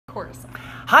course.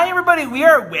 Hi, everybody. We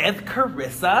are with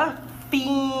Carissa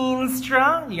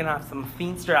Feenstra. You're going to have some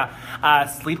Feenstra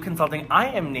sleep consulting. I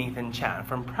am Nathan Chan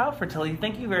from Proud Fertility.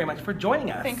 Thank you very much for joining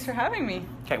us. Thanks for having me.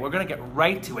 Okay, we're going to get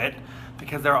right to it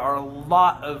because there are a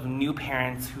lot of new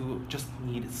parents who just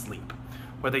need sleep.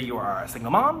 Whether you are a single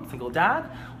mom, single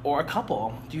dad, or a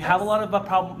couple. Do you have a lot of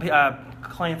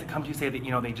clients that come to you say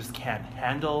that they just can't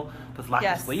handle this lack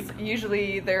of sleep?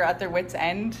 Usually they're at their wits'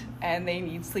 end and they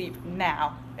need sleep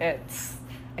now. It's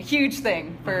a huge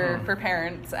thing for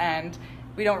parents, and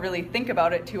we don't really think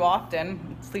about it too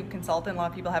often. Sleep consultant, a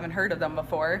lot of people haven't heard of them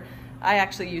before. I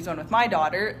actually used one with my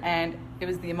daughter, and it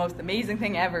was the most amazing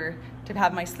thing ever to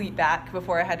have my sleep back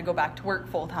before I had to go back to work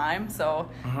full time. So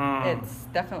it's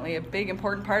definitely a big,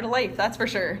 important part of life, that's for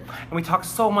sure. And we talk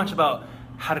so much about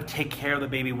how to take care of the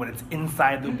baby when it's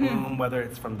inside the womb, whether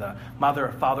it's from the mother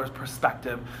or father's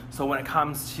perspective. So when it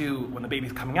comes to when the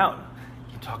baby's coming out,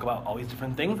 you talk about all these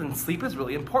different things, and sleep is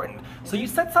really important. So you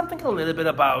said something a little bit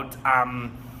about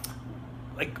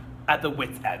like at the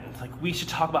wit's end. Like, we should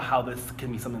talk about how this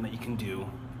can be something that you can do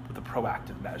with a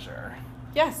proactive measure.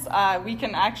 Yes, we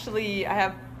can actually, I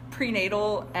have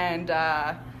prenatal and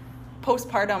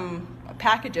postpartum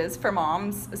packages for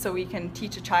moms, so we can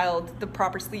teach a child the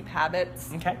proper sleep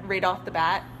habits right off the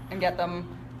bat and get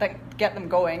them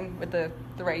going with the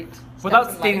right steps.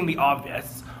 Without stating the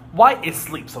obvious, why is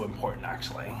sleep so important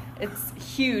actually? It's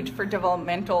huge for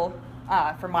developmental,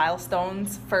 for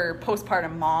milestones, for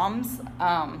postpartum moms.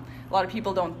 A lot of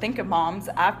people don't think of moms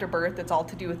after birth. It's all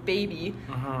to do with baby.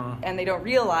 And they don't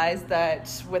realize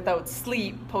that without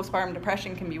sleep, postpartum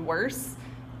depression can be worse.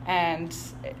 And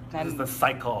then this is the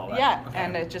cycle.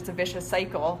 And it's just a vicious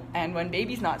cycle. And when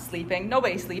baby's not sleeping,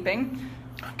 nobody's sleeping.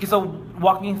 Okay, so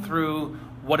walk me through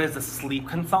what is a sleep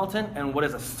consultant and what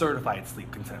is a certified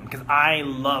sleep consultant? Because I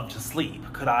love to sleep.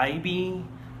 Could I be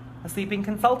a sleeping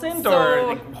consultant? Or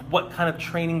like, what kind of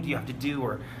training do you have to do?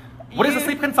 Or what is a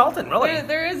sleep consultant, really?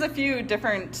 There is a few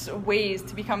different ways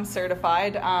to become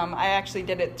certified. I actually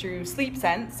did it through Sleep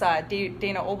Sense.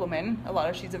 Dana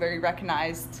Obelman, she's a very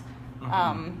recognized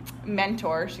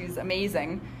mentor. She's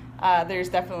amazing.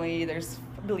 There's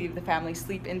I believe the Family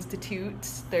Sleep Institute.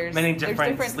 There's many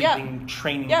different sleeping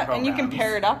training programs. And you can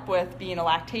pair it up with being a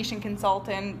lactation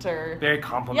consultant or very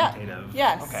complementative.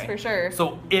 Yes, for sure.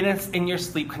 So in your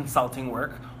sleep consulting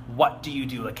work, what do you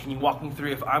do? Like, can you walk me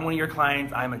through, if I'm one of your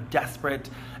clients, I'm a desperate,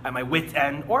 at my wit's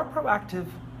end, or a proactive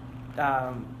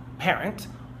parent,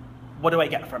 what do I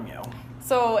get from you?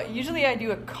 So usually I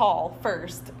do a call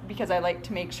first because I like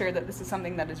to make sure that this is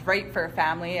something that is right for a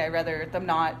family. I'd rather them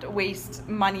not waste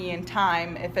money and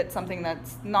time if it's something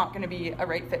that's not going to be a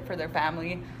right fit for their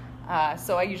family.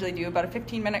 So I usually do about a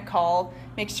 15-minute call,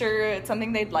 make sure it's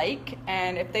something they'd like,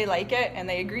 and if they like it and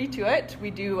they agree to it,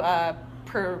 we do a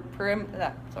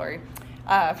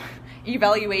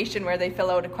evaluation where they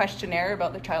fill out a questionnaire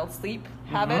about their child's sleep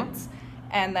habits.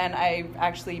 And then I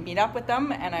actually meet up with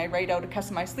them and I write out a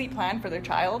customized sleep plan for their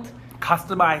child.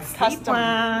 Customized sleep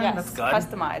plan? Yes, that's good.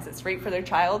 Customized. It's right for their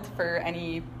child for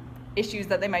any issues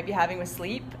that they might be having with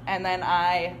sleep. And then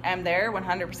I am there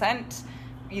 100%,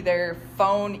 either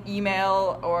phone,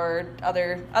 email, or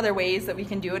other ways that we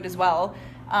can do it as well.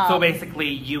 So basically,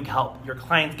 you help your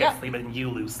clients get sleep and you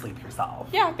lose sleep yourself.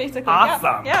 Yeah, basically.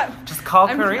 Awesome. Yeah. Just call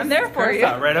Carissa. I'm there for you.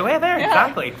 Right away there,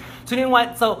 exactly. So you know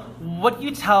what? So what do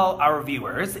you tell our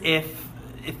viewers if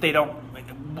they don't, do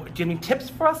you have any tips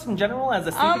for us in general as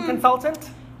a sleeping consultant?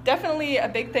 Definitely a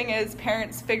big thing is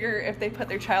parents figure if they put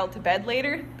their child to bed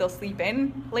later, they'll sleep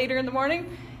in later in the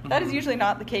morning. That is usually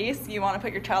not the case. You want to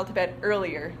put your child to bed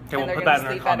earlier, and they're going to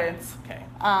sleep better. Okay.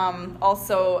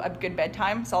 Also, a good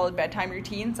bedtime, solid bedtime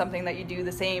routine, something that you do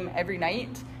the same every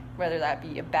night, whether that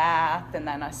be a bath and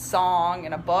then a song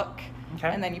and a book,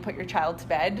 and then you put your child to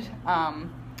bed.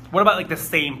 What about like the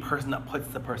same person that puts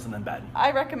the person in bed?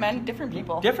 I recommend different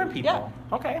people. Different people?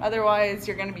 Yeah. Okay. Otherwise,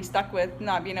 you're going to be stuck with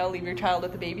not being able to leave your child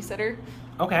with a babysitter.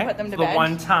 Okay. Put them to bed. The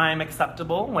one time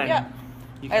acceptable when... Yeah.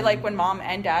 I like when mom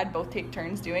and dad both take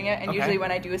turns doing it. And usually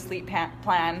when I do a sleep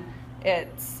plan,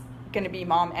 it's going to be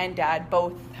mom and dad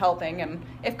both helping. And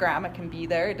if grandma can be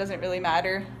there, it doesn't really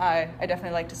matter. I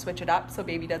definitely like to switch it up so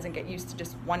baby doesn't get used to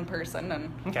just one person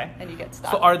and you get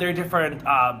stuck. So are there different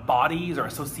bodies or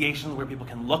associations where people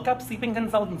can look up sleeping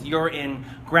consultants? You're in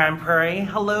Grand Prairie.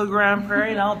 Hello, Grand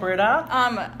Prairie in Alberta.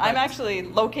 I'm actually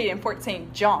located in Fort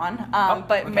St. John,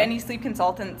 but many sleep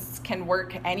consultants can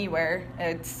work anywhere.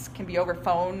 It can be over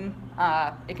phone.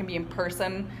 It can be in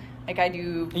person. Like I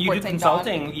do. You do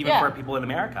consulting even for people in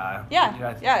America.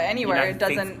 Yeah, anywhere. It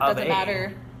doesn't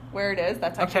matter where it is.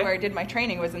 That's actually where I did my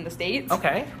training, was in the States.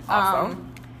 Okay,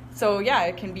 awesome. So yeah,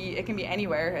 it can be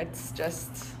anywhere. It's just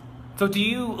So do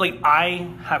you, like, I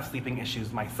have sleeping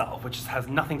issues myself, which has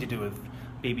nothing to do with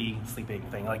baby sleeping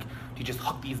thing. Like, do you just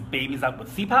hook these babies up with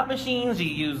CPAP machines? Do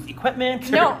you use equipment?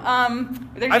 No,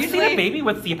 I've seen a baby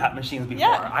with CPAP machines before.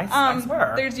 Yeah, I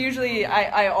swear. There's usually,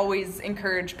 I always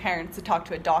encourage parents to talk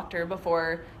to a doctor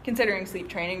before considering sleep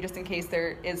training, just in case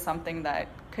there is something that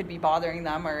could be bothering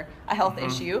them or a health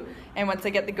issue. And once they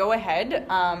get the go-ahead,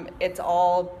 it's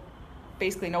all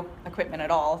basically no equipment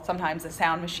at all. Sometimes a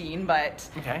sound machine, but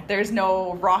there's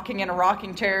no rocking in a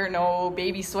rocking chair, no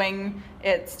baby swing.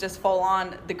 It's just full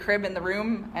on the crib in the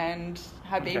room and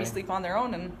have babies sleep on their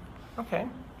own. And okay,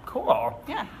 cool.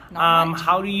 Yeah.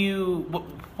 How do you?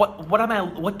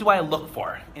 What do I look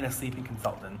for in a sleeping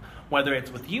consultant? Whether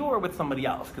it's with you or with somebody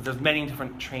else, because there's many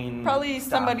different trained. Probably staff.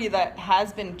 somebody that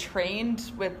has been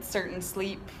trained with certain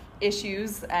sleep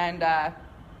issues and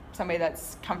somebody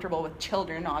that's comfortable with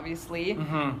children, obviously.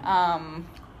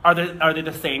 Are they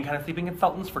the same kind of sleeping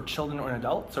consultants for children or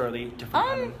adults, or are they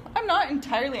different? I'm not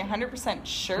entirely 100%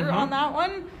 sure on that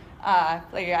one.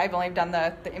 Like I've only done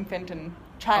the infant and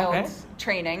child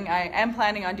training. I am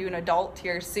planning on doing adult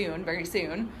here soon, very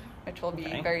soon, which will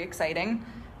be very exciting.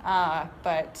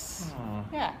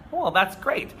 Yeah. Well, that's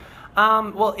great.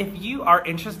 Well, if you are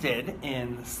interested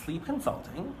in sleep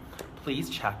consulting, please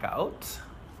check out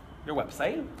your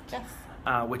website. Yes.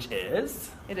 Which is?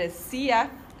 It is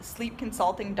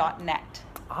cfsleepconsulting.net.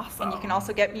 Awesome. And you can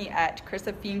also get me at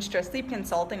Krista Feenstra Sleep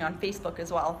Consulting on Facebook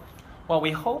as well. Well, we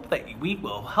hope that we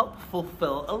will help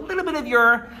fulfill a little bit of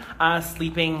your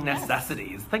sleeping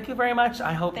necessities. Yes. Thank you very much.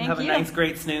 I hope you have a nice,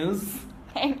 great snooze.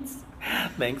 Thanks.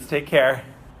 Thanks. Take care.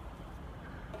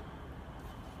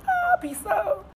 Peace out.